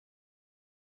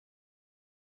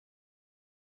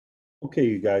Okay,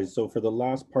 you guys, so for the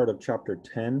last part of chapter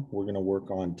 10, we're going to work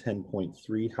on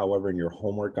 10.3. However, in your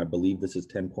homework, I believe this is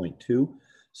 10.2.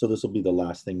 So this will be the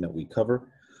last thing that we cover.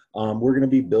 We're going to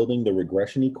be building the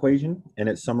regression equation, and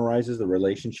it summarizes the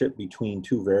relationship between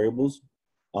two variables,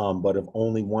 but if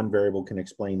only one variable can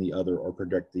explain the other or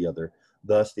predict the other.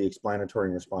 Thus, the explanatory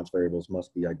and response variables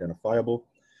must be identifiable.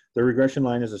 The regression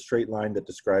line is a straight line that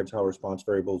describes how response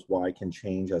variables y can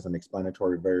change as an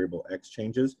explanatory variable x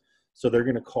changes. So they're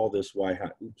going to call this y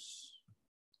hat. Oops.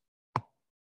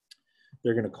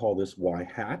 They're going to call this y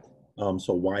hat.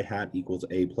 So y hat equals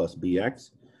a plus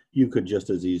bx. You could just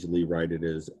as easily write it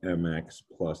as mx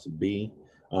plus b.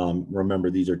 Remember,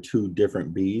 these are two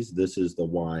different b's. This is the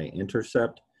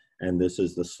y-intercept, and this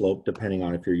is the slope, depending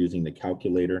on if you're using the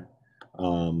calculator.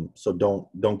 So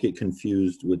don't get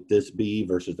confused with this b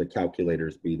versus the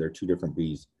calculator's b. They're two different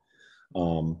b's.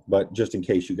 But just in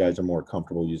case you guys are more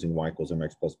comfortable using y equals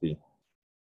mx plus b.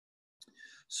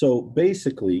 So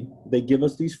basically, they give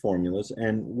us these formulas,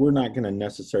 and we're not going to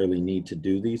necessarily need to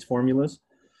do these formulas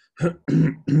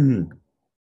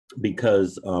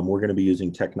because we're going to be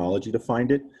using technology to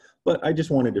find it. But I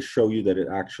just wanted to show you that it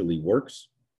actually works.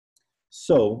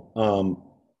 So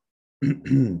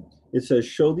it says,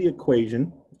 show the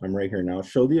equation. I'm right here now.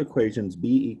 Show the equations b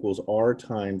equals r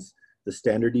times the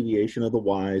standard deviation of the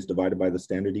y's divided by the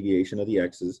standard deviation of the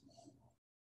x's,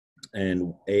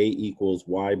 and a equals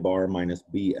y bar minus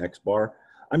b x bar.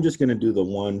 I'm just going to do the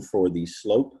one for the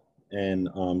slope and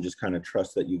just kind of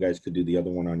trust that you guys could do the other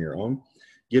one on your own.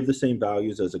 Give the same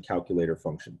values as a calculator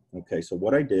function. Okay, so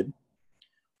what I did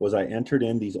was I entered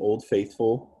in these old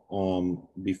faithful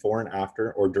before and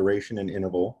after, or duration and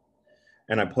interval,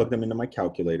 and I plugged them into my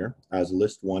calculator as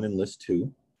list 1 and list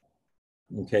 2.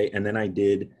 Okay, and then I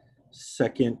did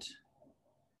second,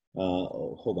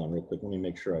 hold on real quick, let me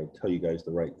make sure I tell you guys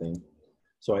the right thing.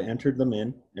 So I entered them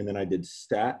in, and then I did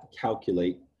stat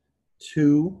calculate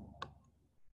two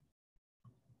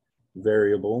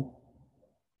variable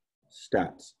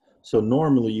stats. So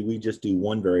normally we just do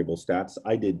one variable stats.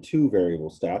 I did two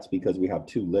variable stats because we have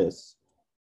two lists.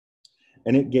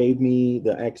 And it gave me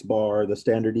the x bar, the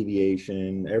standard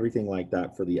deviation, everything like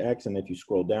that for the x. And if you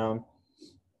scroll down,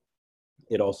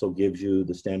 it also gives you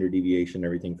the standard deviation,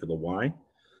 everything for the y.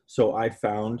 So I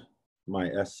found my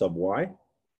S sub y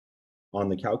on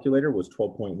the calculator was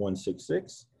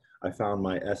 12.166. I found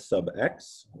my S sub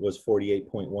x was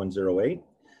 48.108.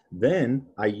 Then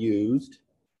I used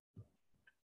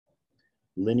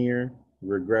linear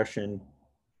regression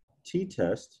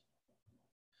t-test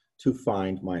to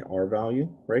find my R value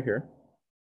right here.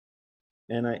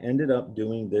 And I ended up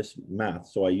doing this math.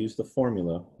 So I used the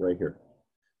formula right here.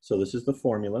 So this is the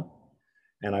formula,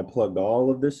 and I plugged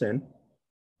all of this in.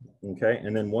 Okay,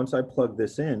 and then once I plugged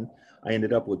this in, I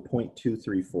ended up with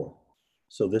 0.234.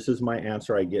 So this is my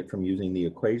answer I get from using the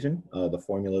equation, the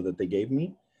formula that they gave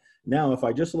me. Now, if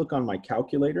I just look on my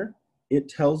calculator, it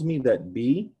tells me that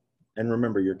B, and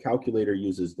remember your calculator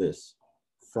uses this,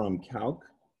 from calc,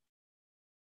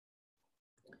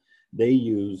 they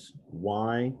use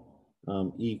y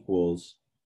equals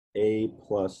a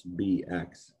plus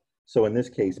bx. So in this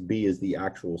case, b is the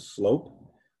actual slope,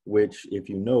 which if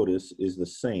you notice is the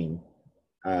same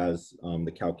as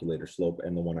the calculator slope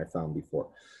and the one I found before.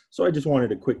 So I just wanted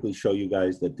to quickly show you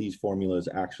guys that these formulas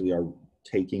actually are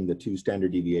taking the two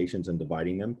standard deviations and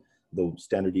dividing them. The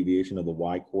standard deviation of the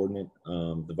y coordinate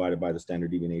divided by the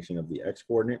standard deviation of the x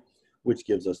coordinate, which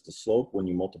gives us the slope when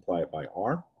you multiply it by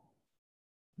r.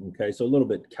 Okay, so a little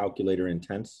bit calculator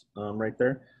intense right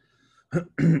there.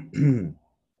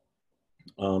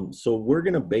 So we're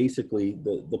going to basically,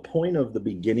 the point of the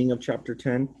beginning of chapter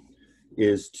 10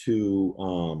 is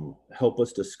to help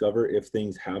us discover if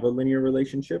things have a linear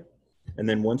relationship. And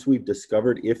then once we've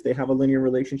discovered if they have a linear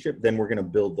relationship, then we're going to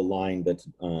build the line that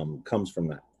comes from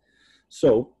that.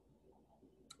 So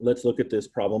let's look at this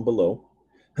problem below.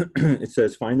 It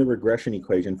says, find the regression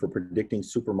equation for predicting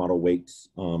supermodel weights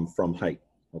from height.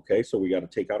 Okay, so we got to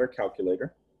take out our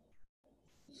calculator.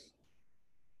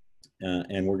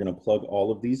 And we're going to plug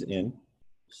all of these in.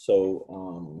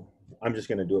 So I'm just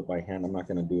going to do it by hand. I'm not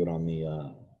going to do it on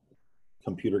the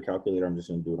computer calculator. I'm just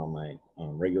going to do it on my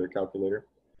regular calculator.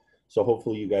 So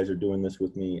hopefully you guys are doing this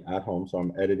with me at home. So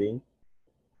I'm editing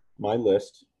my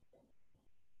list.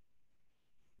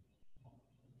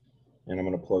 And I'm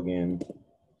going to plug in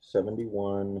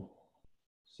 71,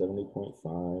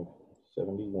 70.5,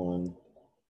 71,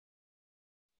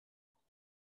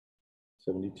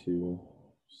 72,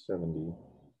 70,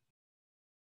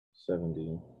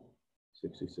 70,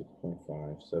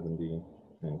 66.5, 70,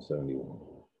 and 71.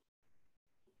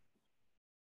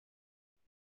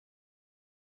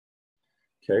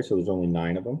 Okay, so there's only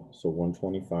 9 of them. So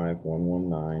 125,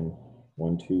 119,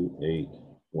 128,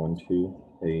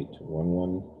 128,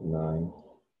 119,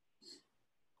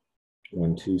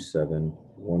 127,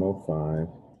 105,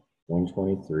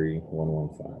 123,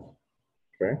 115.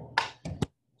 Okay.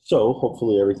 So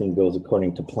hopefully everything goes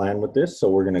according to plan with this. So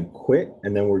we're going to quit,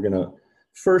 and then we're going to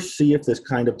first see if this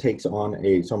kind of takes on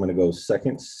a, so I'm going to go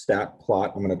second stat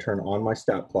plot. I'm going to turn on my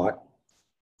stat plot.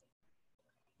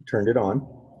 Turned it on.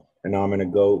 And now I'm going to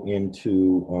go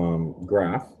into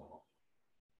graph.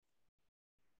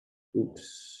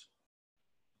 Oops.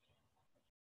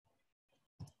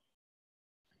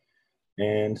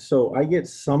 And so I get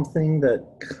something that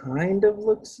kind of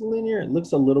looks linear. It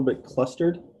looks a little bit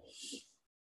clustered.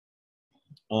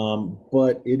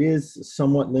 But it is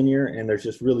somewhat linear, and there's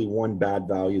just really one bad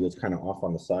value that's kind of off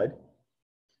on the side.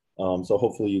 So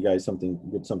hopefully you guys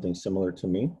get something similar to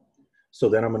me. So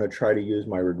then I'm going to try to use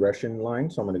my regression line.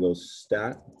 So I'm going to go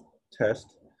stat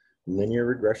test linear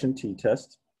regression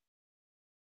t-test.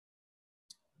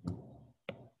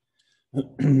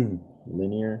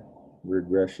 Linear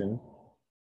regression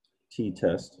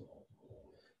t-test.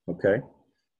 Okay.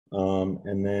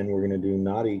 And then we're going to do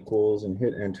not equals and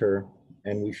hit enter.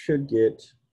 And we should get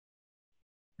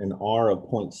an R of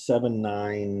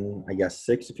 0.79, I guess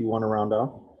 6 if you want to round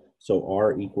off. So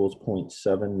R equals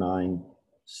 0.796.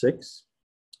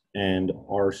 And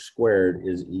R squared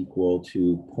is equal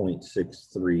to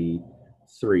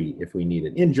 0.633 if we need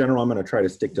it. In general, I'm going to try to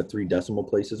stick to 3 decimal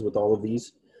places with all of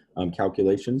these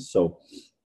calculations. So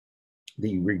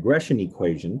the regression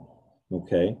equation,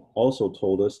 okay, also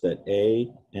told us that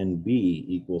A and B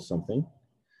equal something.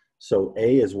 So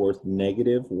A is worth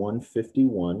negative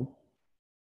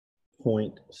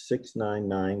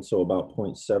 151.699, so about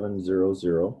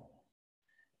 0.700.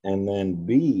 And then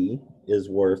B is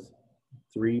worth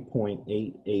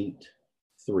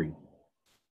 3.883.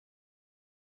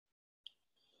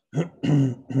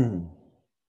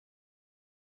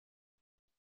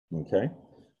 Okay,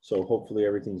 so hopefully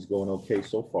everything's going okay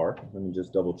so far. Let me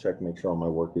just double check, make sure all my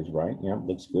work is right. Yeah,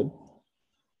 looks good.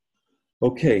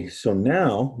 Okay, so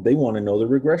now they want to know the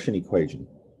regression equation.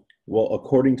 Well,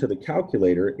 according to the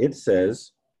calculator, it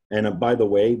says, and by the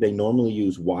way, they normally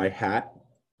use y hat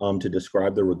to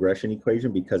describe the regression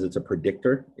equation because it's a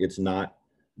predictor. It's not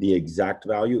the exact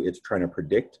value, it's trying to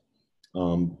predict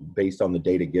based on the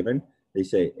data given. They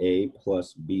say a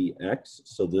plus bx,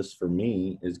 so this for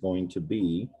me is going to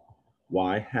be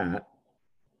y hat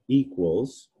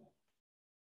equals,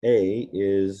 a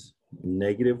is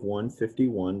negative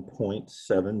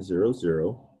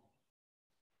 151.700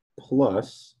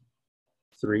 plus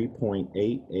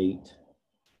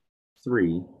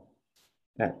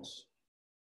 3.883x.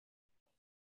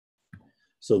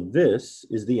 So this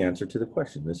is the answer to the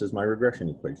question. This is my regression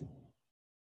equation.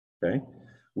 Okay,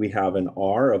 we have an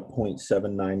R of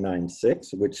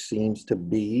 0.7996, which seems to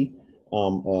be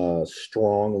a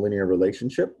strong linear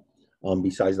relationship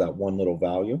besides that one little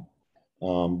value.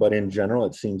 But in general,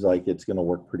 it seems like it's going to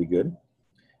work pretty good.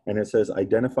 And it says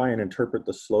identify and interpret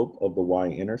the slope of the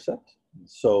y-intercept.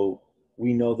 So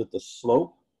we know that the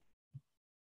slope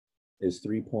is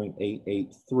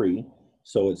 3.883.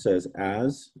 So it says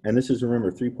as, and this is, remember,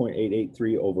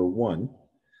 3.883 over 1.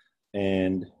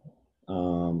 And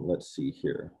let's see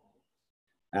here.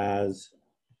 As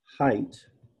height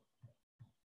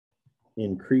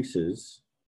increases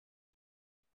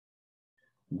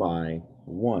by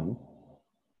 1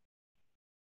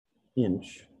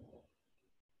 inch,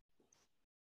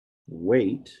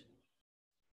 weight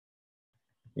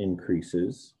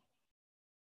increases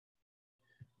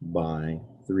by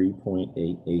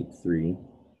 3.883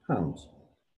 pounds.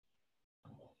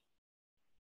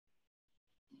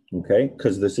 Okay,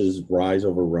 because this is rise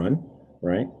over run,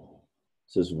 right?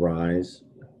 This is rise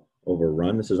over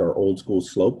run. This is our old school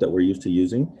slope that we're used to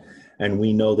using. And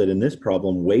we know that in this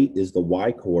problem, weight is the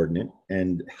y coordinate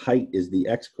and height is the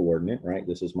x coordinate, right?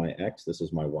 This is my x, this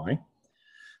is my y.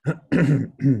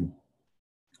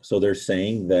 So they're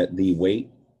saying that the weight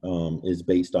is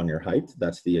based on your height.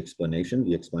 That's the explanation,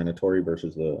 the explanatory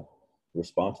versus the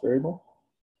response variable.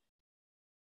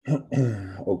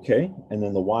 Okay, and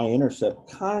then the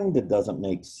y-intercept kind of doesn't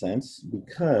make sense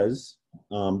because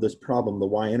this problem, the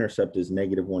y-intercept is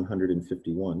negative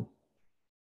 151.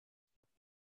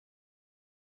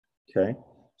 Okay,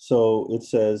 so it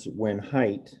says when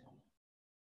height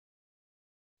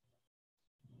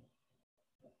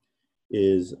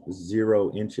is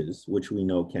 0 inches, which we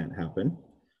know can't happen.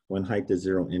 When height is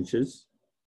 0 inches,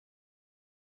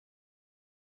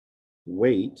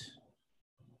 weight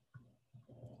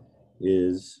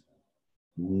is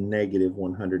negative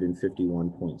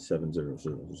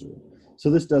 151.7000.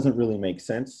 So this doesn't really make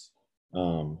sense,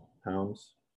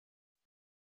 pounds.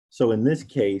 So in this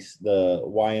case, the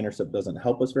y-intercept doesn't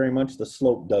help us very much. The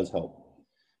slope does help.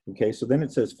 Okay, so then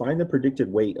it says, find the predicted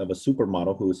weight of a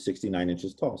supermodel who is 69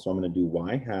 inches tall. So I'm going to do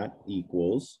y hat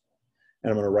equals,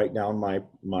 and I'm going to write down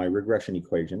my regression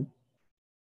equation.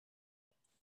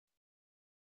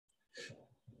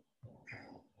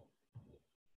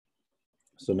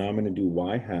 So now I'm going to do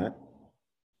y hat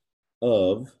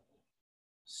of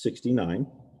 69,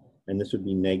 and this would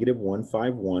be negative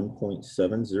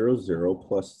 151.700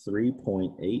 plus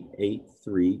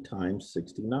 3.883 times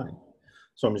 69.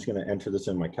 So I'm just going to enter this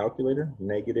in my calculator,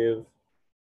 negative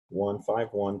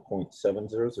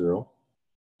 151.700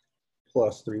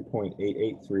 plus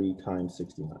 3.883 times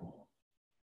 69.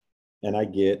 And I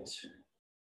get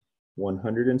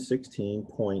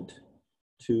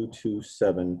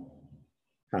 116.227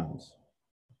 pounds.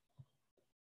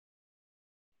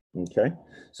 Okay,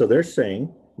 so they're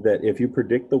saying that if you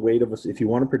predict the weight of if you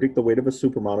want to predict the weight of a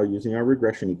supermodel using our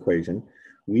regression equation,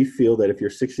 we feel that if you're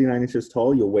 69 inches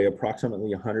tall, you'll weigh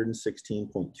approximately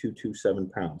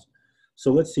 116.227 pounds.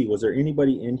 So let's see, was there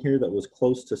anybody in here that was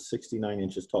close to 69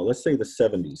 inches tall? Let's say the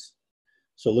 70s.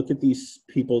 So look at these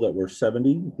people that were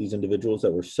 70, these individuals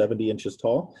that were 70 inches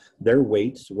tall. Their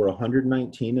weights were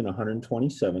 119 and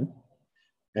 127.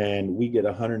 And we get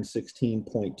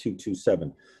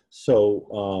 116.227. So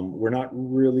we're not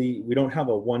really, we don't have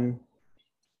a we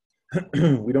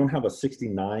don't have a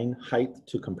 69 height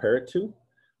to compare it to.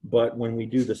 But when we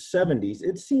do the 70s,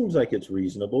 it seems like it's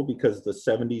reasonable because the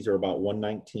 70s are about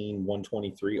 119,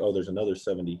 123. Oh, there's another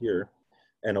 70 here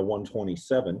and a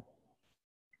 127.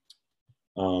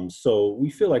 So we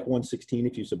feel like 116,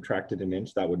 if you subtracted an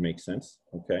inch, that would make sense,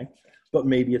 okay? But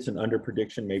maybe it's an under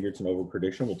prediction, maybe it's an over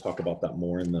prediction. We'll talk about that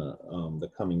more in the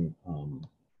coming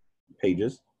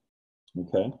pages,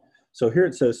 okay? So here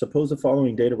it says, suppose the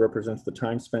following data represents the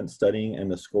time spent studying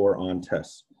and the score on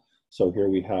tests. So here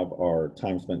we have our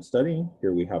time spent studying,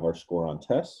 here we have our score on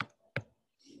tests.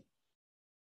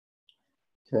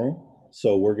 Okay,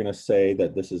 so we're gonna say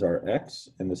that this is our X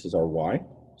and this is our Y.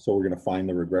 So we're gonna find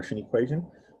the regression equation.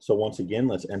 So once again,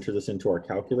 let's enter this into our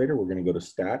calculator. We're gonna go to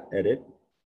Stat, Edit.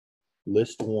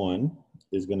 List 1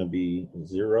 is gonna be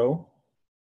 0,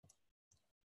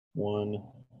 1,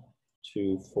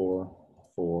 2, 4,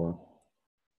 4,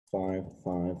 5,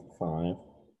 5, 5,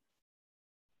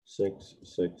 6,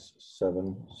 6,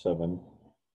 7, 7,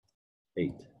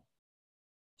 8.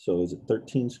 So is it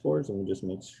 13 scores? Let me just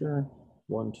make sure.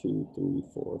 1, 2, 3,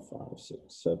 4, 5, 6,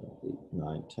 7, 8,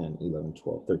 9, 10, 11,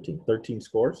 12, 13. 13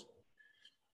 scores.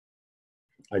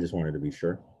 I just wanted to be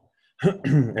sure.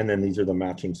 And then these are the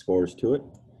matching scores to it.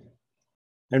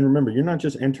 And remember, you're not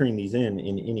just entering these in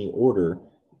any order.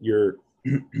 You're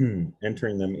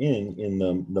entering them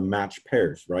in the match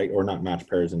pairs, right? Or not match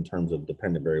pairs in terms of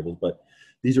dependent variables, but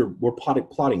we're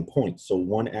plotting points. So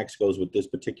one X goes with this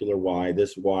particular Y,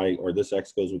 this Y, or this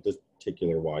X goes with this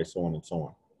particular Y, so on and so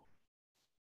on.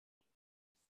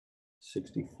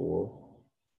 64,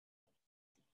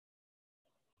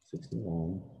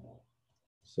 69,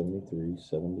 73,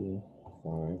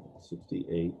 75,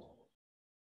 68,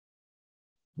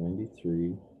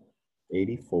 93,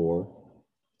 84,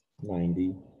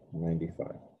 90, 95.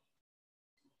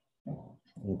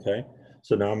 Okay,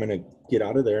 so now I'm going to get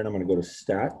out of there and I'm going to go to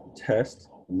Stat, Test,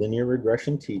 Linear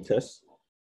Regression T-Test.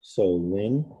 So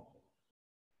Lin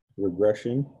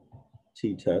Regression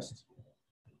T-Test.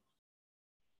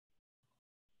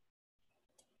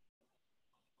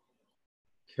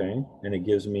 Okay, and it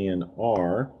gives me an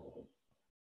R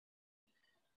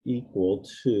equal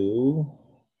to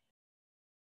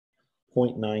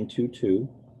 0.922,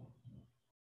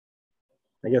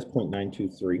 I guess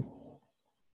 0.923.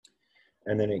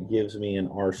 And then it gives me an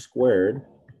R squared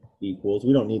equals,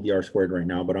 we don't need the R squared right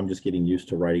now, but I'm just getting used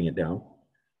to writing it down,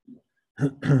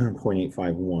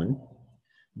 0.851.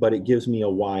 But it gives me a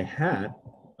Y hat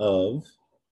of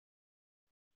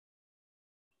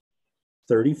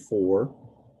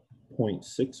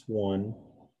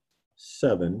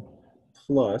 34.617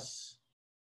 plus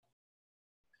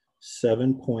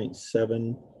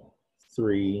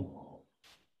 7.73,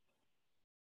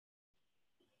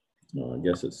 I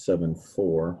guess it's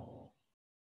 74.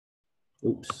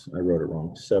 Oops, I wrote it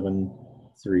wrong.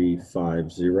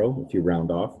 7350 if you round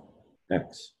off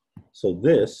X. So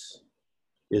this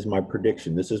is my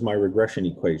prediction. This is my regression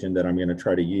equation that I'm going to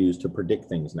try to use to predict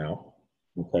things now.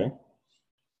 Okay.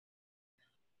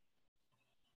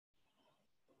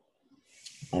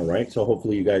 All right, so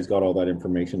hopefully you guys got all that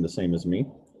information the same as me.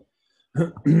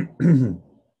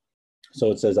 So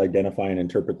it says identify and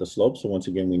interpret the slope. So once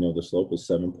again, we know the slope is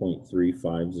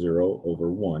 7.350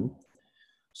 over 1.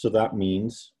 So that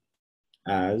means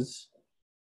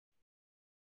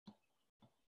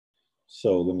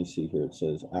so let me see here. It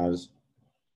says as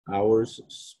hours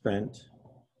spent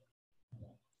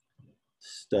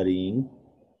studying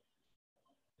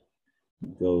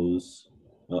goes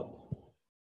up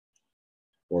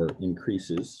or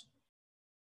increases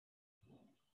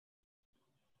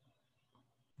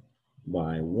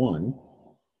by 1,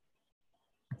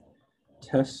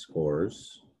 test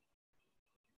scores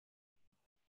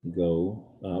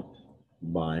go up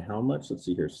by how much? Let's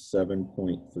see here,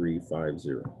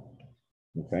 7.350.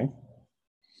 Okay.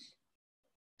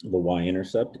 The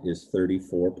y-intercept is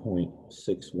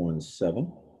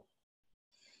 34.617.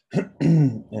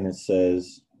 And it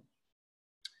says,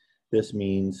 this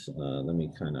means, let me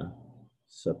kind of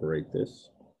separate this.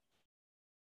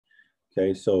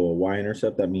 Okay, so a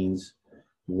y-intercept, that means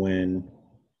when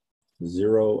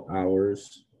 0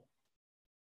 hours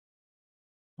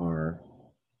are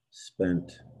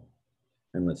spent,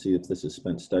 and let's see if this is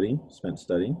spent studying,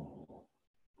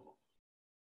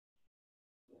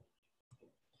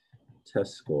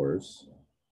 test scores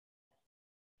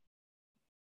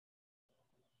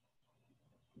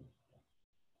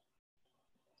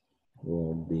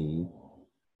will be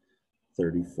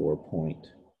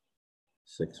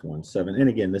 34.617. And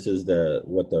again, this is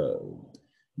what the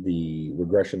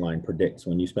regression line predicts.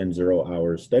 When you spend 0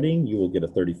 hours studying, you will get a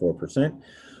 34%.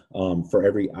 For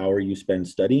every hour you spend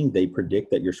studying, they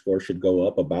predict that your score should go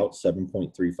up about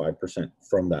 7.35%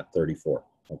 from that 34,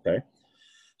 okay?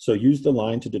 So use the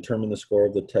line to determine the score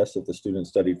of the test if the student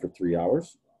studied for 3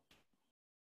 hours.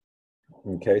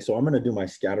 Okay, so I'm going to do my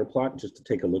scatter plot just to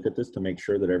take a look at this to make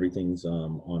sure that everything's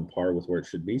on par with where it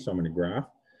should be. So I'm going to graph.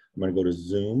 I'm going to go to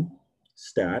Zoom,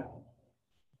 Stat.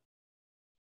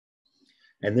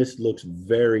 And this looks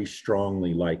very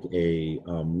strongly like a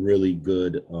really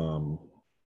good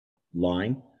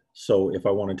line. So if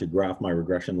I wanted to graph my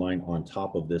regression line on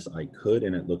top of this, I could,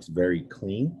 and it looks very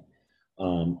clean.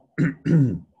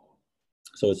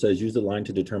 So it says use the line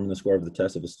to determine the score of the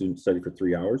test if a student studied for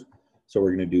 3 hours. So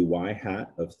we're going to do y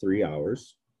hat of 3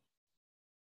 hours,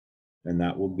 and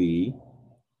that will be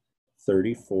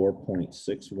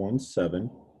 34.617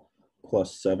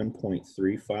 plus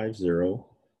 7.350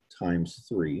 times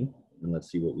 3, and let's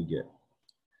see what we get.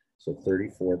 So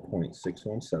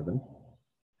 34.617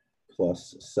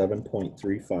 plus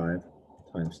 7.35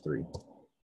 times 3,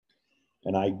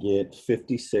 and I get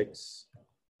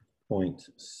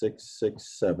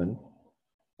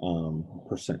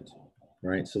 56.667%.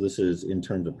 Right, so this is in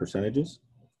terms of percentages,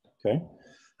 okay?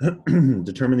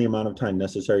 Determine the amount of time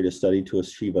necessary to study to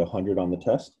achieve 100 on the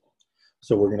test.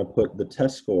 So we're gonna put the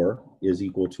test score is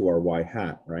equal to our y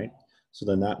hat, right? So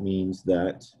then that means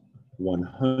that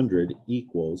 100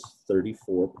 equals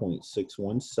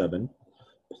 34.617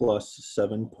 plus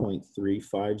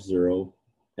 7.350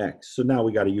 x. So now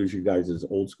we gotta use you guys'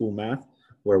 old school math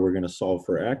where we're gonna solve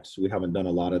for x. We haven't done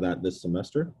a lot of that this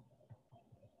semester.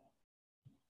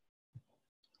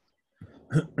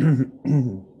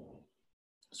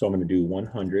 So I'm going to do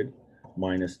 100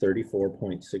 minus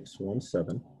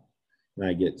 34.617, and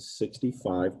I get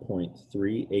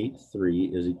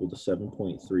 65.383 is equal to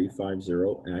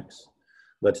 7.350x.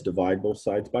 Let's divide both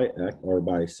sides by x, or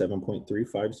by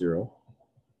 7.350.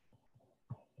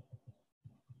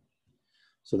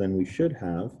 So then we should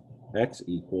have x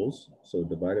equals, so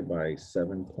divided by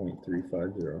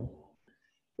 7.350,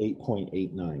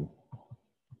 8.89.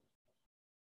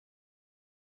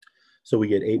 So we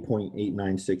get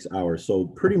 8.896 hours. So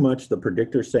pretty much the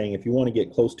predictor is saying if you want to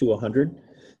get close to 100,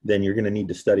 then you're going to need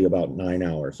to study about 9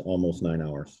 hours, almost 9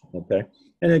 hours, okay?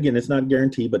 And again, it's not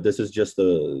guaranteed, but this is just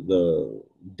the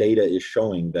data is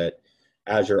showing that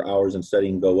as your hours in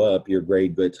studying go up, your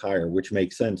grade gets higher, which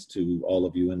makes sense to all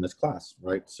of you in this class,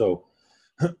 right? So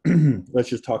let's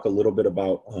just talk a little bit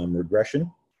about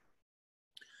regression.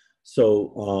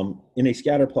 So in a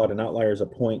scatter plot, an outlier is a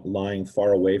point lying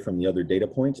far away from the other data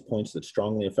points. Points that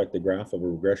strongly affect the graph of a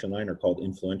regression line are called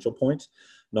influential points.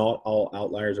 Not all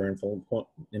outliers are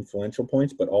influential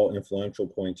points, but all influential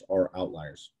points are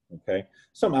outliers, okay?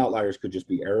 Some outliers could just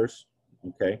be errors,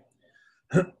 okay?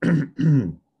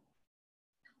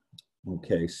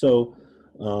 Okay, so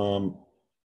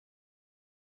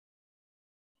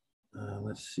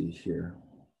let's see here.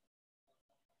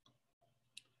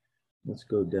 Let's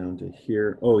go down to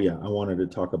here. Oh yeah, I wanted to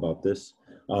talk about this,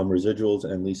 residuals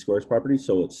and least squares property.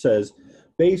 So it says,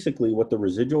 basically what the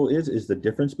residual is the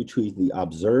difference between the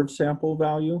observed sample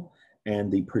value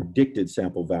and the predicted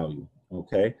sample value,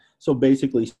 Okay, so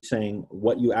basically saying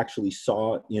what you actually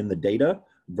saw in the data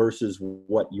versus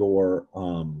what your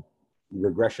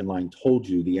regression line told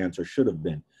you the answer should have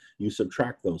been. You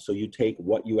subtract those. So you take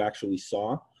what you actually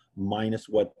saw minus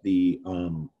what the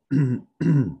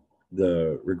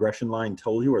the regression line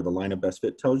told you, or the line of best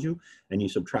fit tells you, and you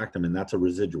subtract them, and that's a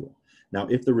residual. Now,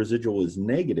 if the residual is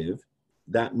negative,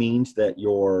 that means that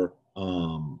your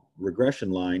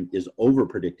regression line is over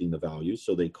predicting the values,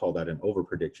 so they call that an over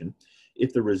prediction.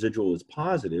 If the residual is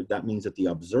positive, that means that the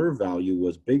observed value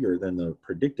was bigger than the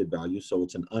predicted value, so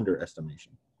it's an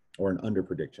underestimation or an under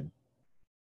prediction.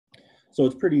 So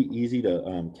it's pretty easy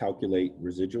to calculate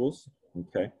residuals,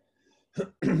 okay?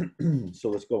 So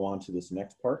let's go on to this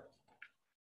next part.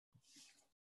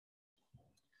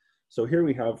 So here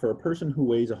we have, for a person who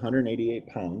weighs 188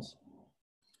 pounds,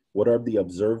 what are the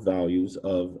observed values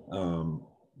of,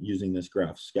 using this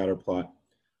graph, scatter plot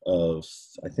of,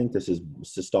 I think this is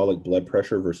systolic blood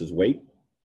pressure versus weight.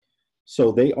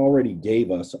 So they already gave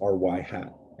us our y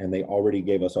hat, and they already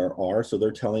gave us our r. So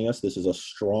they're telling us this is a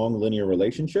strong linear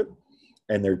relationship,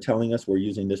 and they're telling us we're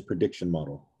using this prediction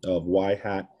model of y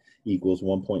hat equals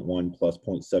 1.1 plus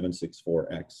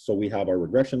 0.764x. So we have our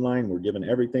regression line, we're given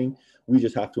everything, we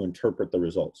just have to interpret the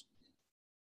results.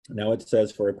 Now it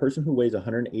says for a person who weighs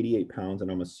 188 pounds, and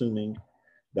I'm assuming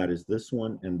that is this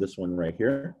one and this one right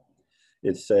here,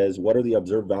 it says what are the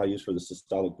observed values for the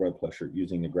systolic blood pressure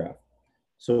using the graph.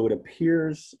 So it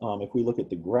appears, if we look at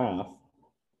the graph,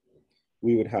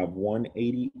 we would have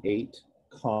 188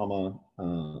 comma,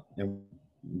 and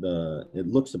it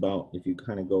looks about, if you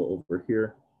kind of go over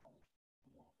here,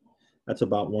 that's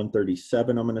about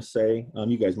 137, I'm going to say.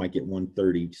 You guys might get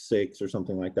 136 or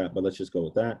something like that, but let's just go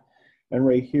with that. And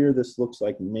right here, this looks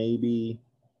like maybe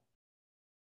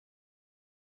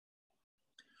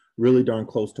really darn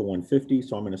close to 150.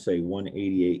 So I'm going to say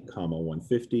 188 comma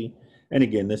 150. And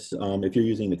again, this, if you're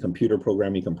using the computer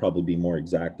program, you can probably be more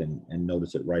exact and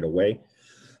notice it right away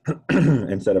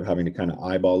instead of having to kind of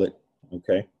eyeball it,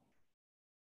 okay?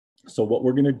 So what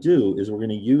we're going to do is we're going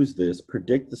to use this,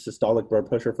 predict the systolic blood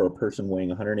pressure for a person weighing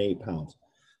 108 pounds.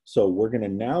 So we're going to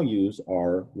now use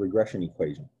our regression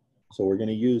equation. So we're going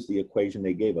to use the equation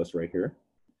they gave us right here.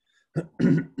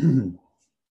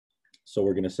 So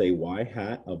we're going to say y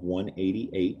hat of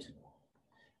 188,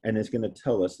 and it's going to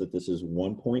tell us that this is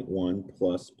 1.1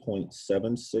 plus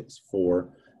 0.764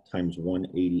 times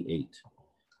 188.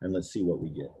 And let's see what we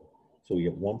get. So we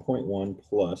get 1.1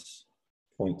 plus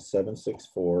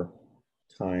 0.764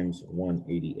 times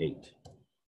 188.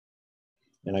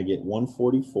 And I get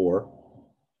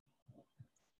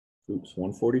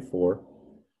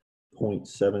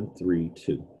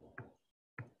 144.732.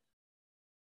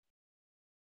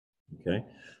 Okay,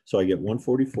 so I get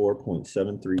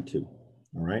 144.732,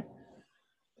 all right?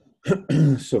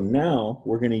 So now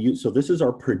we're going to use, so this is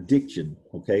our prediction,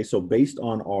 okay? So based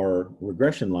on our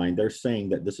regression line, they're saying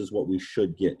that this is what we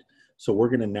should get. So we're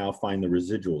going to now find the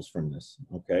residuals from this,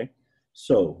 okay?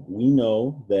 So we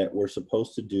know that we're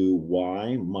supposed to do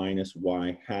y minus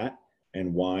y hat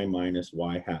and y minus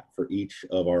y hat for each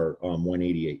of our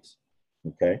 188s,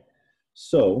 okay?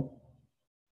 So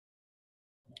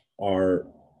our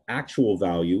actual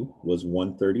value was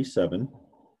 137,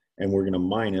 and we're going to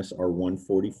minus our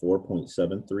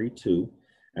 144.732,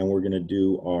 and we're going to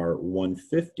do our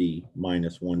 150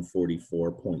 minus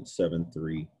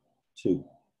 144.732.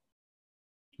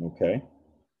 Okay,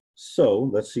 so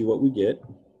let's see what we get.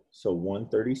 So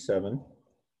 137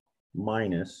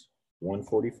 minus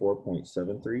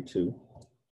 144.732,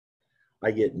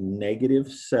 I get negative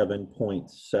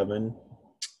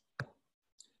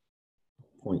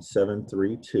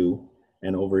 7.732.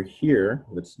 And over here,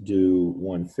 let's do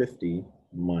 150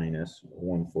 minus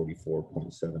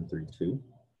 144.732.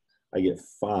 I get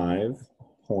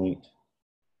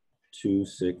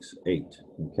 5.268,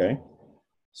 okay?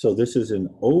 So this is an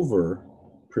over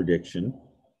prediction,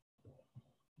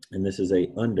 and this is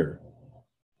a under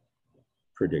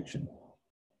prediction,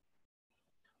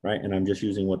 right? And I'm just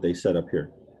using what they said up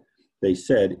here. They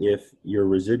said if your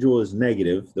residual is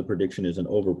negative, the prediction is an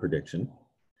over prediction.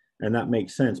 And that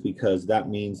makes sense because that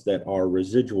means that our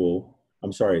residual,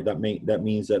 that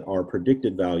means that our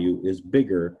predicted value is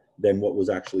bigger than what was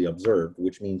actually observed,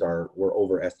 which means we're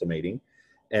overestimating.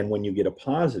 And when you get a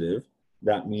positive,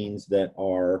 that means that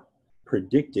our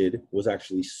predicted was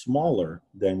actually smaller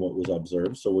than what was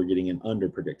observed. So we're getting an under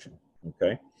prediction,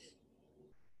 okay?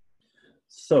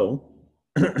 So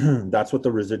that's what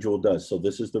the residual does. So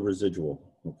this is the residual,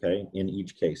 okay, in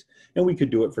each case. And we could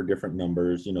do it for different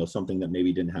numbers, you know, something that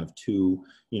maybe didn't have 2,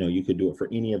 you know, you could do it for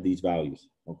any of these values,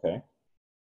 okay?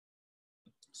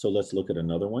 So let's look at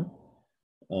another one.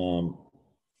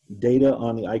 Data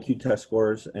on the IQ test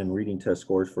scores and reading test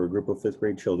scores for a group of 5th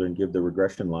grade children give the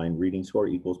regression line reading score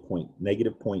equals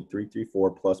negative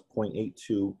 0.334 plus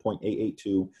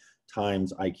 0.882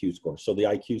 times IQ score. So the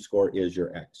IQ score is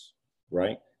your X,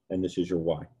 right? And this is your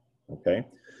Y, okay?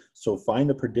 So find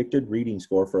the predicted reading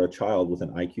score for a child with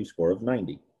an IQ score of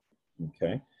 90,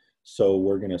 okay? So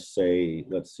we're gonna say,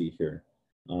 let's see here.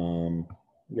 I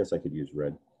guess I could use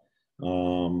red.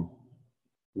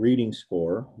 Reading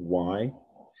score, Y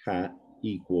hat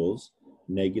equals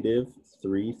negative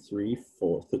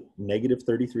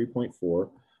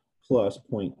 33.4 plus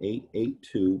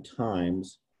 0.882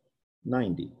 times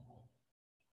 90,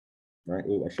 right?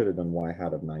 Ooh, I should have done Y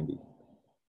hat of 90.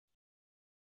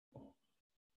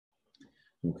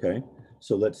 Okay,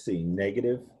 so let's see,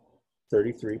 negative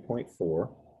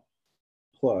 33.4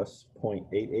 plus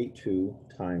 0.882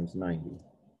 times 90.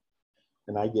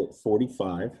 And I get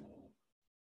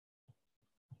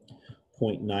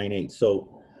 45.98.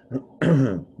 So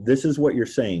this is what you're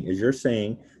saying, is you're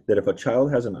saying that if a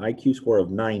child has an IQ score of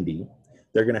 90,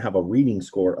 they're going to have a reading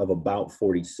score of about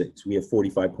 46. We have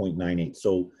 45.98.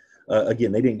 So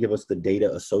again, they didn't give us the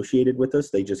data associated with us.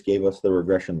 They just gave us the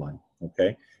regression line,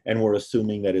 okay? And we're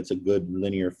assuming that it's a good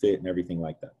linear fit and everything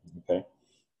like that, okay?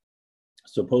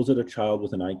 Suppose that a child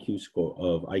with an IQ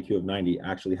of 90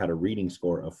 actually had a reading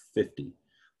score of 50.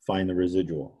 Find the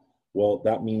residual. Well,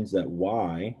 that means that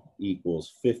Y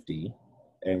equals 50,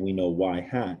 and we know Y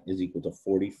hat is equal to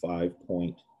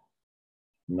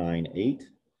 45.98.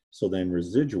 So then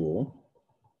residual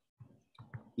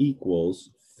equals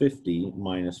 50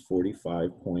 minus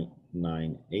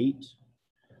 45.98,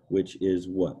 which is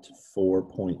what?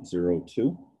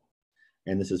 4.02.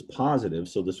 And this is positive,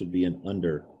 so this would be an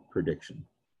under prediction.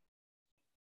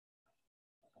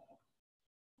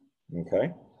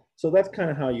 Okay, so that's kind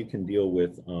of how you can deal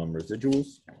with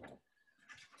residuals.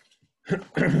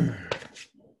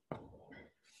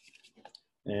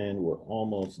 And we're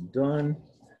almost done.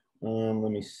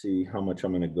 Let me see how much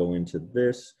I'm going to go into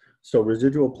this. So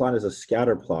residual plot is a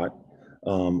scatter plot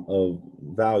of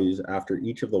values after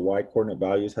each of the Y coordinate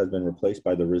values has been replaced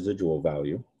by the residual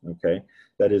value, okay?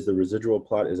 That is, the residual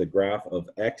plot is a graph of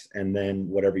X and then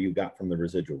whatever you got from the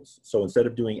residuals. So instead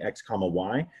of doing X comma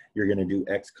Y, you're gonna do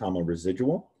X comma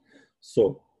residual.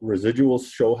 So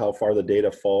residuals show how far the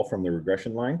data fall from the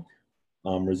regression line.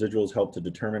 Residuals help to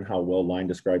determine how well line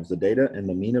describes the data, and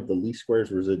the mean of the least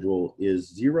squares residual is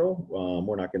 0.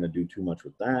 We're not gonna do too much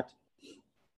with that.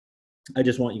 I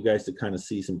just want you guys to kind of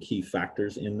see some key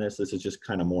factors in this. This is just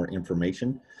kind of more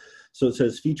information. So it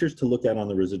says features to look at on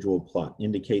the residual plot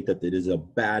indicate that it is a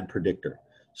bad predictor.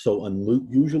 So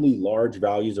unusually large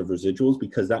values of residuals,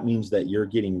 because that means that you're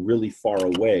getting really far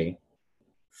away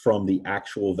from the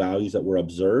actual values that were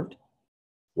observed,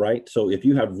 right? So if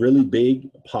you have really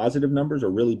big positive numbers or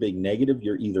really big negative,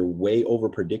 you're either way over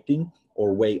predicting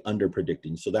or way under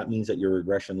predicting. So that means that your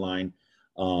regression line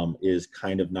is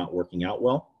kind of not working out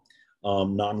well.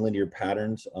 Nonlinear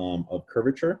patterns of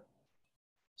curvature.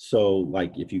 So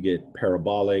like if you get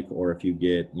parabolic, or if you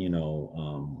get, you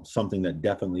know, something that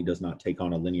definitely does not take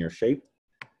on a linear shape.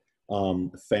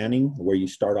 Fanning, where you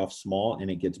start off small and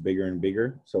it gets bigger and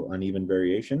bigger, so uneven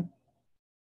variation.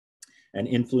 And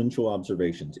influential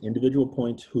observations, individual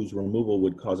points whose removal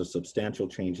would cause a substantial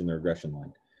change in the regression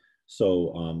line.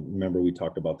 So remember, we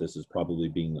talked about this as probably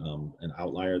being an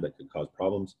outlier that could cause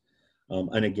problems.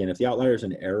 And again, if the outlier is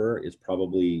an error, it's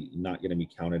probably not going to be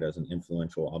counted as an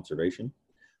influential observation.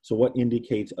 So what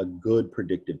indicates a good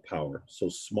predictive power? So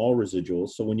small residuals.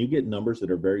 So when you get numbers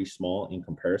that are very small in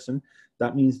comparison,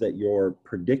 that means that your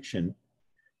prediction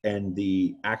and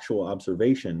the actual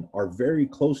observation are very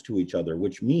close to each other,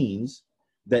 which means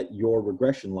that your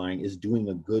regression line is doing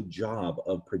a good job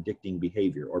of predicting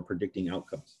behavior or predicting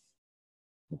outcomes.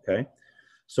 Okay,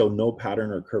 so no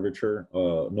pattern or curvature,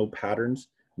 no patterns,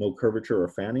 no curvature or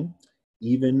fanning,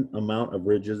 even amount of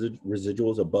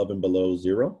residuals above and below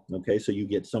 0. Okay, so you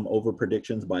get some over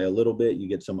predictions by a little bit, you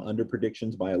get some under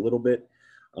predictions by a little bit,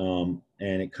 and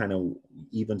it kind of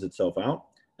evens itself out,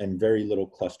 and very little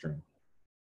clustering.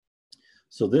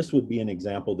 So this would be an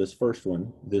example, this first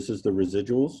one, this is the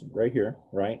residuals right here,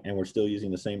 right? And we're still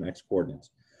using the same X coordinates.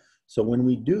 So when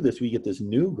we do this, we get this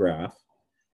new graph.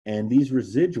 And these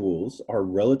residuals are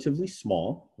relatively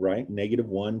small, right?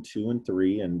 -1, 2, and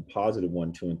 3, and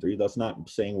 +1, 2, and 3. That's not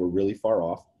saying we're really far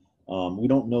off. We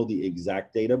don't know the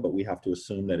exact data, but we have to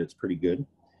assume that it's pretty good.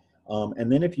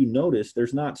 And then if you notice,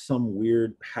 there's not some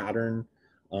weird pattern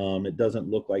It doesn't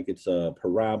look like it's a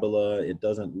parabola. It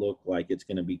doesn't look like it's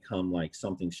going to become like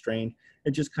something strange.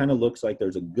 It just kind of looks like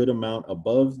there's a good amount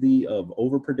above the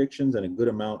over predictions and a good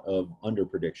amount of under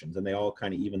predictions, and they all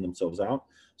kind of even themselves out.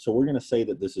 So we're going to say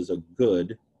that this is a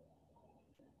good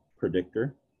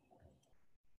predictor,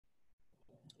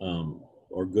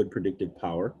 or good predictive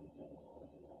power.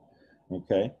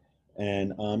 Okay,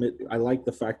 and I like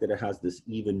the fact that it has this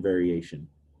even variation.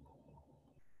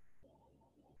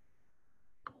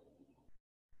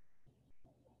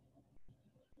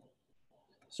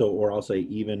 So, or I'll say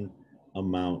even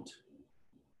amount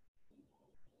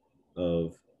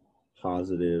of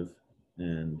positive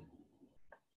and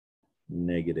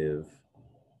negative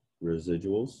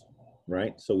residuals,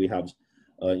 right? So we have,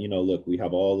 you know, look, we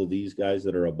have all of these guys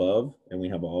that are above and we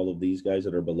have all of these guys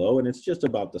that are below, and it's just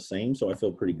about the same. So I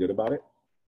feel pretty good about it.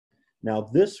 Now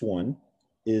this one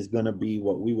is going to be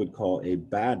what we would call a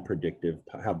bad predictive,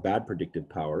 have bad predictive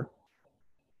power.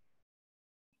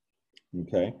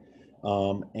 Okay.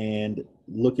 And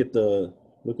look at the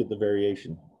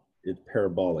variation. It's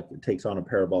parabolic. It takes on a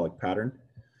parabolic pattern.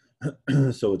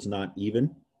 So it's not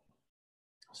even.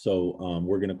 So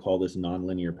we're going to call this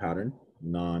nonlinear pattern,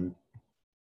 non-linear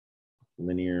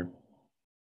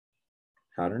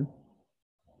pattern.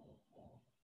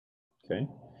 Okay.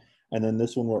 And then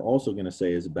this one we're also going to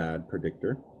say is bad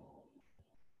predictor.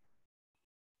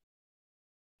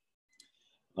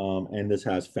 And this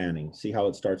has fanning. See how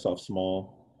it starts off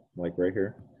small, like right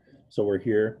here? So we're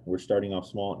here, we're starting off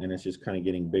small, and it's just kind of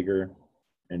getting bigger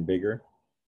and bigger.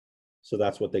 So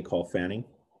that's what they call fanning,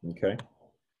 okay?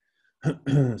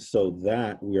 So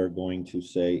that we are going to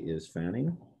say is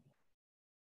fanning.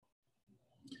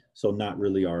 So not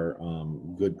really our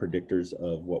good predictors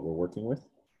of what we're working with,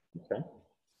 okay?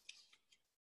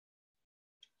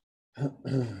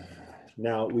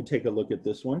 Now we take a look at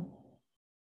this one.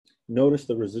 Notice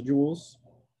the residuals.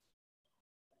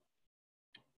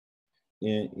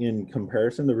 In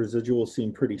comparison, the residuals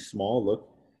seem pretty small. Look,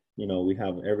 you know, we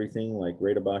have everything like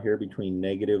right about here between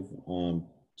negative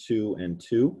 2 and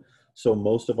 2. So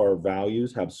most of our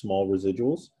values have small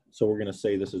residuals. So we're going to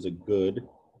say this is a good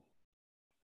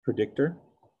predictor.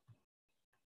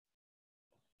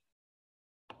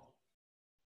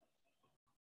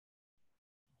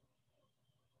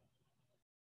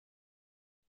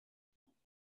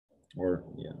 Or,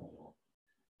 yeah,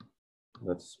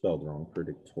 that's spelled wrong,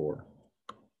 predictor.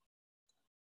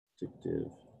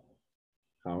 Predictive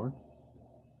power.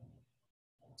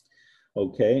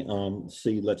 Okay,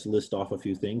 see, let's list off a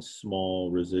few things.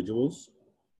 Small residuals,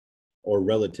 or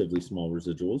relatively small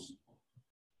residuals.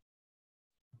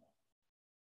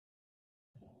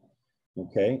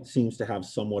 Okay, seems to have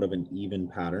somewhat of an even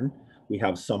pattern. We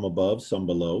have some above, some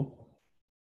below.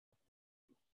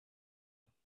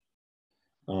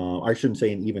 I shouldn't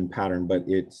say an even pattern, but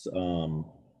it's, how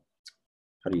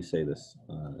do you say this?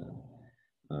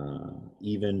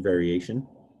 Even variation.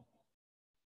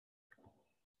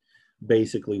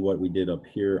 Basically what we did up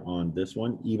here on this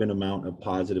one, even amount of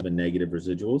positive and negative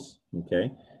residuals,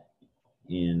 okay?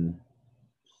 In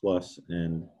plus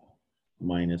and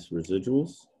minus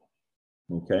residuals,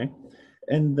 okay?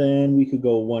 And then we could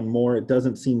go one more. It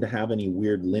doesn't seem to have any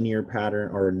weird linear pattern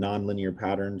or non-linear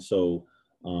pattern, so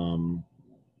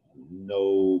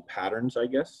no patterns, I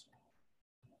guess,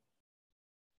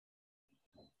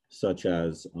 such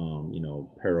as, you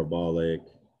know, parabolic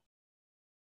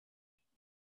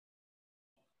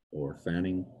or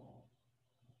fanning.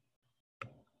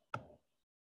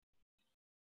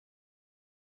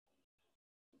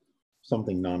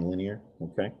 Something non-linear,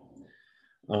 okay?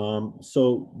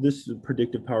 So this is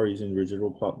predictive power using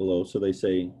residual plot below. So they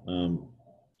say,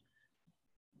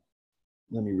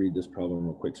 let me read this problem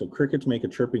real quick. So crickets make a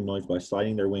chirping noise by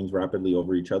sliding their wings rapidly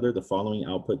over each other. The following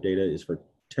output data is for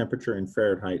temperature in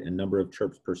Fahrenheit and number of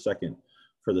chirps per second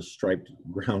for the striped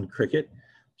ground cricket.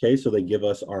 Okay, so they give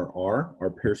us our R, our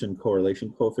Pearson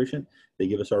correlation coefficient. They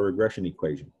give us our regression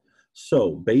equation.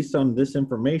 So based on this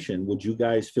information, would you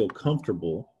guys feel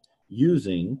comfortable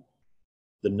using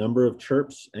the number of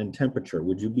chirps and temperature?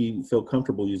 Would you feel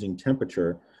comfortable using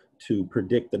temperature to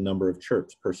predict the number of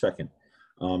chirps per second?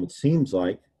 It seems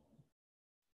like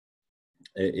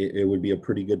it would be a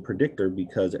pretty good predictor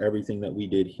because everything that we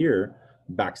did here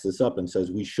backs this up and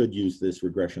says we should use this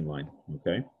regression line,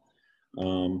 okay?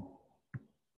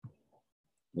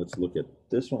 Let's look at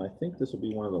this one. I think this will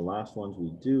be one of the last ones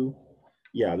we do.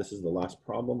 Yeah, this is the last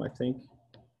problem, I think.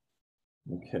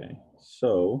 Okay,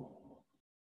 so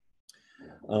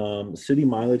city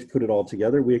mileage, put it all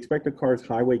together. We expect a car's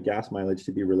highway gas mileage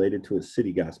to be related to its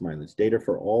city gas mileage. Data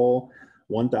for all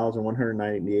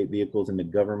 1,198 vehicles in the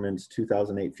government's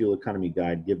 2008 fuel economy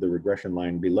guide. Give the regression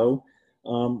line below.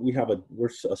 We're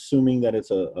assuming that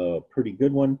it's a pretty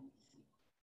good one.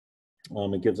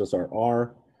 It gives us our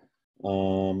R.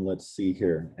 Let's see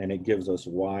here. And it gives us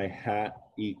Y hat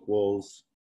equals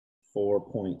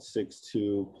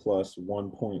 4.62 plus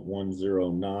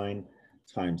 1.109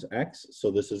 times X.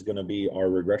 So this is going to be our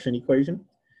regression equation.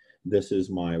 This is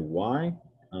my Y.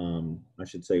 I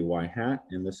should say Y hat,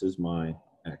 and this is my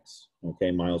X.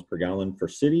 Okay, miles per gallon for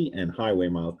city, and highway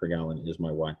miles per gallon is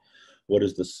my Y. What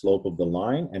is the slope of the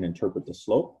line? And interpret the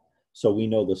slope. So we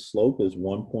know the slope is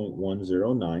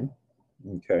 1.109.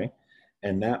 Okay,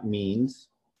 and that means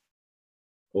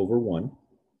over 1.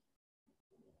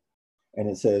 And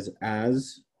it says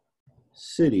as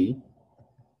city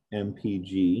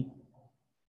MPG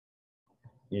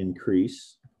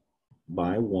increase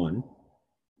by 1,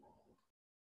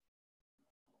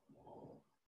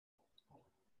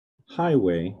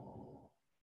 highway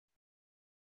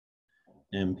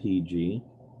MPG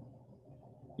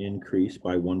increase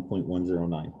by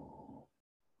 1.109.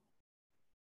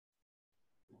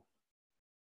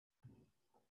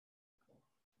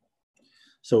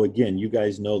 So again, you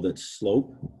guys know that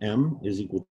slope, M, is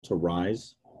equal to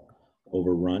rise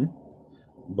over run,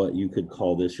 but you could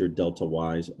call this your delta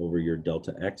Y's over your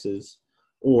delta X's,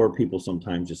 or people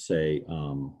sometimes just say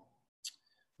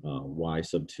Y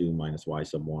sub 2 minus Y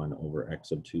sub 1 over X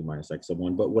sub 2 minus X sub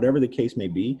 1. But whatever the case may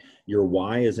be, your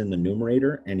Y is in the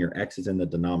numerator and your X is in the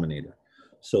denominator.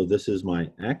 So this is my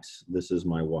X, this is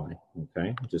my Y,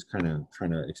 okay? Just kind of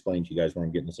trying to explain to you guys where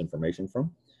I'm getting this information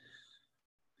from.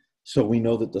 So we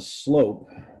know that the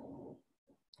slope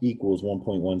equals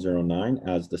 1.109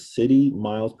 as the city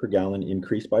miles per gallon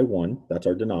increased by 1. That's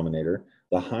our denominator.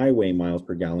 The highway miles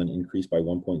per gallon increased by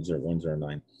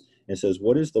 1.109. It says,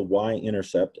 what is the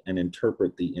y-intercept, and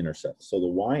interpret the intercept. So the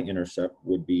y-intercept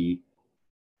would be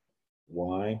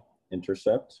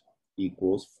y-intercept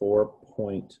equals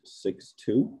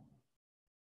 4.62.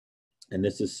 And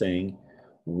this is saying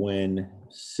when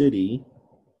city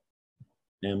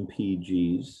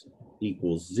MPGs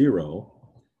equals 0,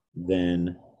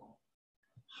 then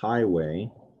highway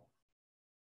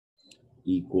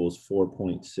equals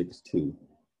 4.62.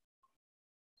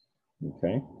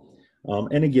 Okay.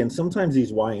 And again, sometimes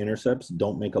these y-intercepts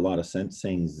don't make a lot of sense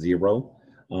saying 0,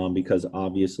 because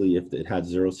obviously if it had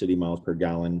 0 city miles per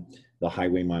gallon, the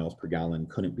highway miles per gallon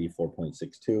couldn't be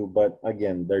 4.62. But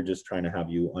again, they're just trying to have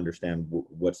you understand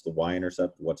what's the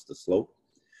y-intercept, what's the slope.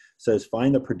 Says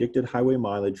find the predicted highway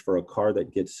mileage for a car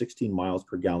that gets 16 miles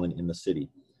per gallon in the city.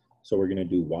 So we're going to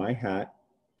do y hat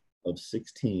of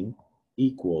 16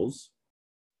 equals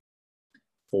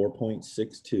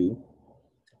 4.62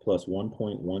 plus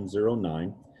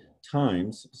 1.109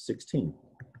 times 16.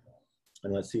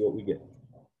 And let's see what we get.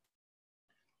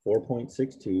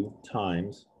 4.62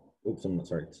 times, oops, I'm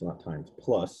sorry, it's not times,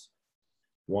 plus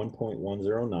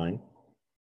 1.109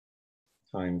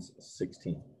 times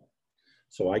 16.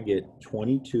 So I get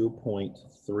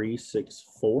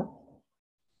 22.364,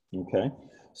 okay?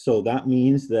 So that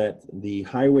means that the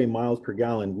highway miles per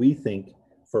gallon, we think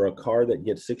for a car that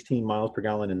gets 16 miles per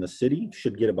gallon in the city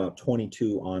should get about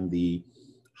 22 on the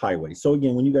highway. So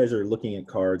again, when you guys are looking at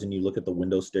cars and you look at the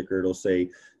window sticker, it'll say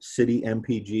city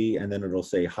MPG and then it'll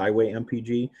say highway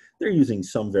MPG. They're using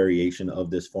some variation of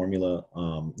this formula.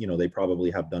 You know, they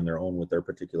probably have done their own with their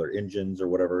particular engines or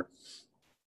whatever.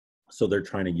 So they're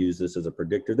trying to use this as a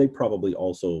predictor. They probably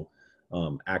also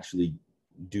actually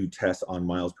do tests on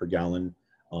miles per gallon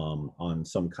on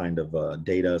some kind of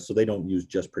data. So they don't use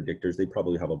just predictors. They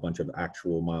probably have a bunch of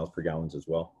actual miles per gallons as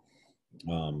well.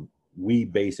 We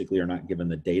basically are not given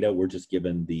the data. We're just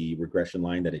given the regression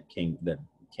line that came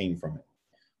from it.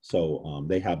 So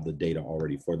they have the data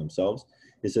already for themselves.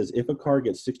 It says if a car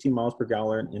gets 16 miles per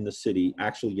gallon in the city,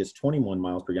 actually gets 21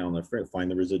 miles per gallon, find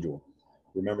the residual.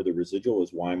 Remember, the residual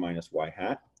is y minus y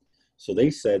hat. So they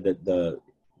said that the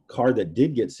car that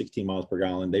did get 16 miles per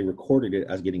gallon, they recorded it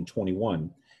as getting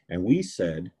 21. And we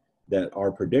said that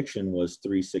our prediction was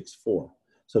 364.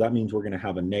 So that means we're going to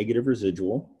have a negative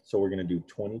residual. So we're going to do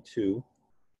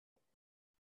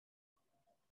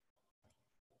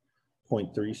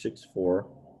 22.364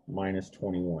 minus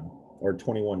 21, or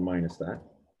 21 minus that.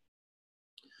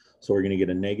 So we're going to get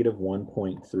a negative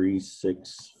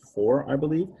 1.364, I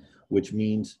believe, which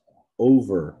means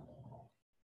over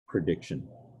prediction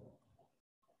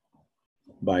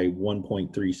by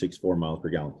 1.364 miles per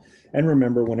gallon. And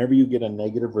remember, whenever you get a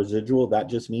negative residual, that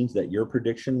just means that your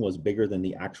prediction was bigger than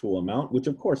the actual amount, which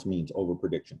of course means over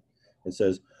prediction. It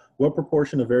says, what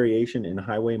proportion of variation in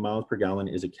highway miles per gallon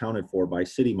is accounted for by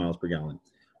city miles per gallon?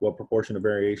 what proportion of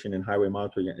variation in highway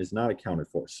miles per gallon is not accounted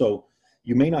for. So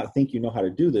you may not think you know how to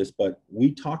do this, but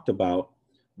we talked about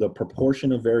the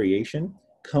proportion of variation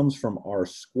comes from R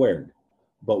squared.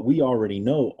 But we already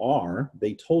know R,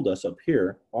 they told us up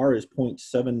here, R is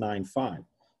 0.795.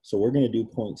 So we're going to do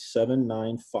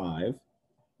 0.795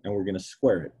 and we're going to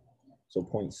square it. So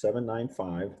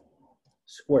 0.795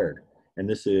 squared. And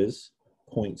this is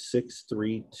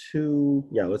 0.632.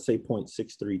 Yeah, let's say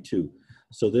 0.632.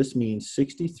 So this means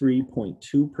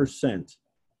 63.2%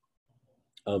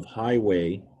 of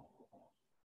highway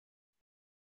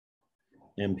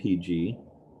MPG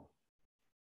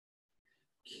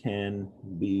can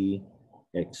be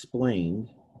explained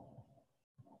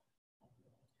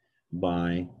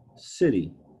by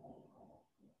city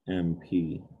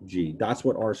MPG. That's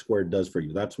what R squared does for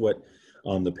you. That's what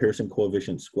the Pearson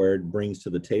coefficient squared brings to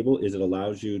the table, is it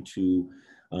allows you to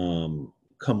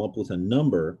come up with a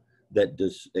number that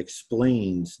just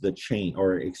explains the change,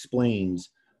 or explains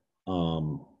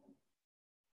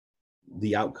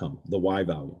the outcome, the Y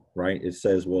value, right? It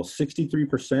says, well,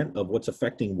 63% of what's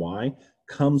affecting Y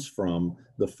comes from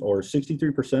or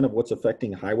 63% of what's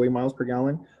affecting highway miles per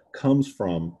gallon comes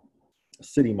from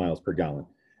city miles per gallon.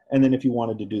 And then if you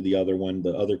wanted to do the other one,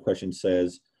 the other question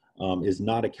says, is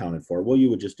not accounted for. Well, you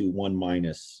would just do 1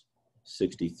 minus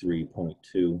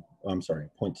 63.2, I'm sorry,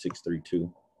 0.632.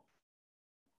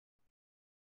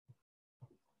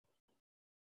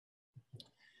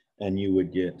 And you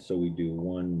would get, so we do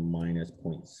 1 minus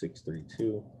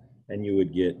 0.632, and you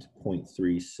would get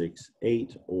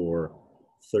 0.368, or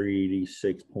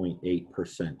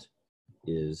 36.8%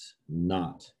 is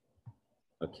not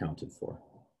accounted for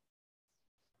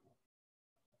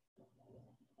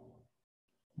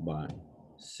by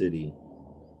city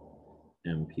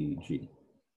MPG.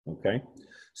 Okay,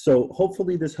 so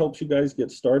hopefully this helps you guys get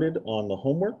started on the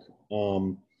homework.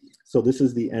 So this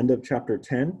is the end of chapter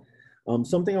 10.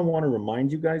 Something I want to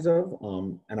remind you guys of,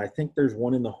 and I think there's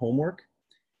one in the homework,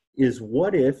 is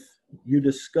what if you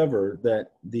discover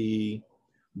that the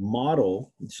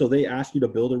model, so they ask you to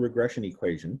build a regression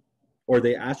equation, or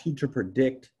they ask you to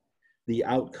predict the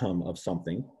outcome of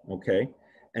something, okay?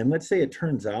 And let's say it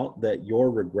turns out that your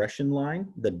regression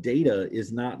line, the data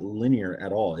is not linear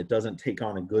at all. It doesn't take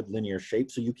on a good linear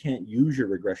shape, so you can't use your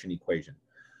regression equation.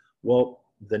 Well,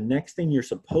 the next thing you're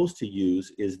supposed to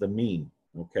use is the mean,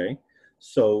 okay?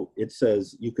 So it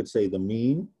says, you could say the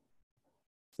mean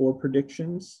for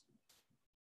predictions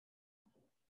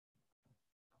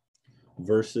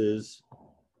versus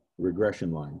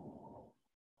regression line,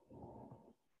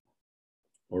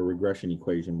 or regression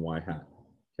equation y hat,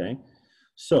 okay?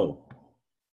 So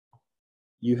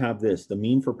you have this, the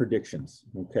mean for predictions,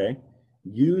 okay?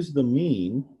 Use the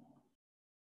mean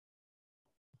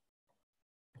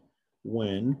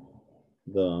when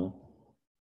the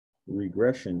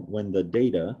regression, when the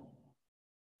data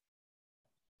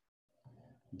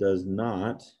does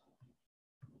not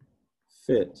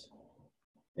fit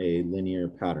a linear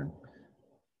pattern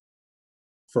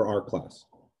for our class,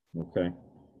 okay?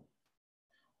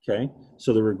 Okay,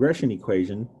 so the regression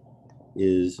equation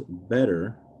is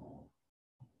better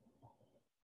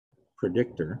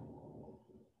predictor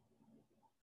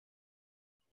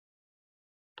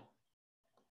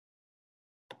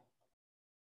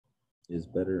is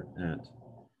better at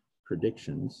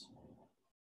predictions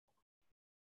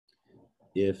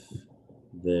if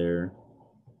there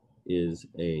is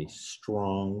a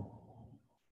strong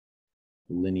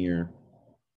linear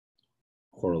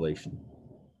correlation.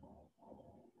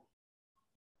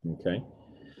 Okay,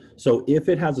 so if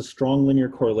it has a strong linear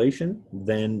correlation,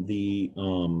 then the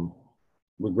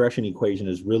regression equation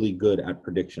is really good at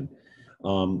prediction.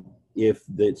 If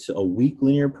it's a weak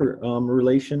linear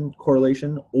correlation,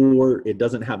 or it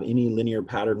doesn't have any linear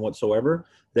pattern whatsoever,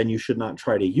 then you should not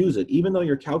try to use it. Even though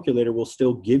your calculator will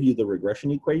still give you the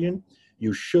regression equation,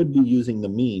 you should be using the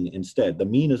mean instead. The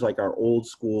mean is like our old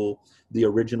school, the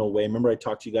original way. Remember I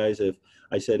talked to you guys, if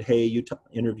I said, hey, you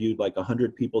interviewed like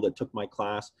 100 people that took my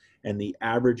class and the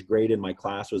average grade in my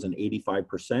class was an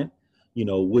 85%, you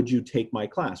know, would you take my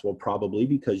class? Well, probably,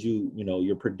 because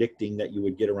you're predicting that you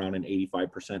would get around an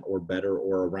 85% or better,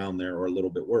 or around there, or a little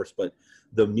bit worse. But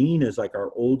the mean is like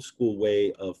our old school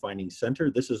way of finding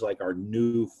center. This is like our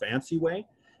new fancy way,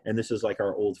 and this is like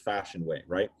our old fashioned way,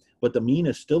 right? But the mean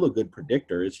is still a good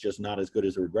predictor. It's just not as good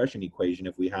as a regression equation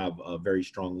if we have a very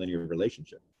strong linear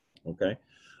relationship, okay?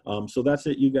 So that's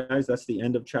it, you guys. That's the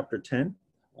end of chapter 10.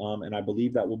 And I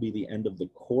believe that will be the end of the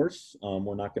course.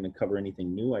 We're not going to cover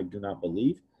anything new, I do not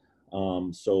believe.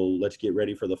 So let's get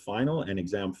ready for the final and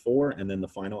exam 4, and then the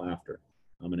final after.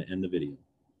 I'm going to end the video.